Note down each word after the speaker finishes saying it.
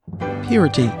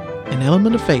purity, an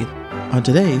element of faith on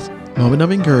today's Moment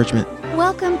of Encouragement.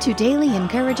 Welcome to Daily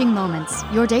Encouraging Moments,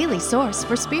 your daily source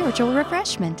for spiritual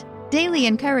refreshment. Daily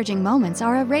Encouraging Moments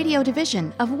are a radio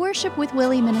division of Worship with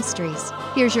Willie Ministries.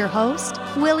 Here's your host,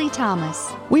 Willie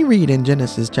Thomas. We read in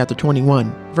Genesis chapter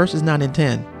 21, verses 9 and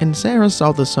 10, And Sarah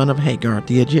saw the son of Hagar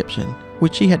the Egyptian,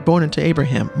 which she had born unto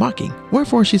Abraham, mocking.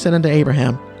 Wherefore she said unto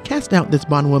Abraham, Cast out this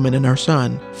bondwoman and her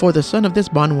son, for the son of this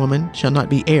bondwoman shall not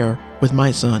be heir with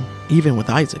my son, even with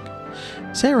Isaac.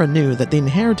 Sarah knew that the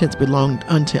inheritance belonged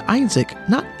unto Isaac,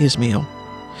 not Ishmael.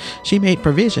 She made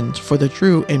provisions for the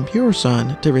true and pure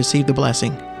son to receive the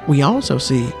blessing. We also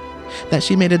see that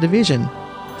she made a division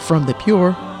from the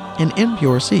pure and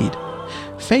impure seed.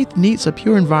 Faith needs a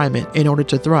pure environment in order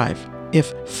to thrive.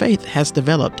 If faith has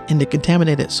developed in the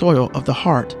contaminated soil of the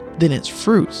heart, then its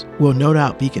fruits will no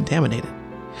doubt be contaminated.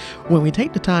 When we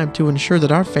take the time to ensure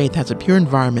that our faith has a pure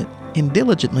environment and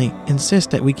diligently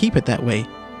insist that we keep it that way,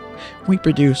 we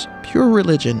produce pure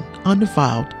religion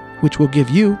undefiled, which will give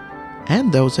you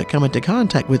and those that come into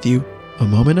contact with you a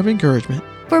moment of encouragement.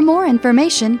 For more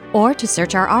information or to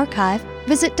search our archive,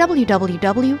 visit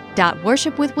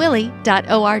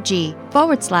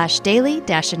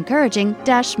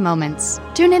www.worshipwithwillie.org/daily-encouraging-moments.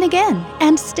 Tune in again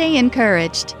and stay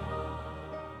encouraged.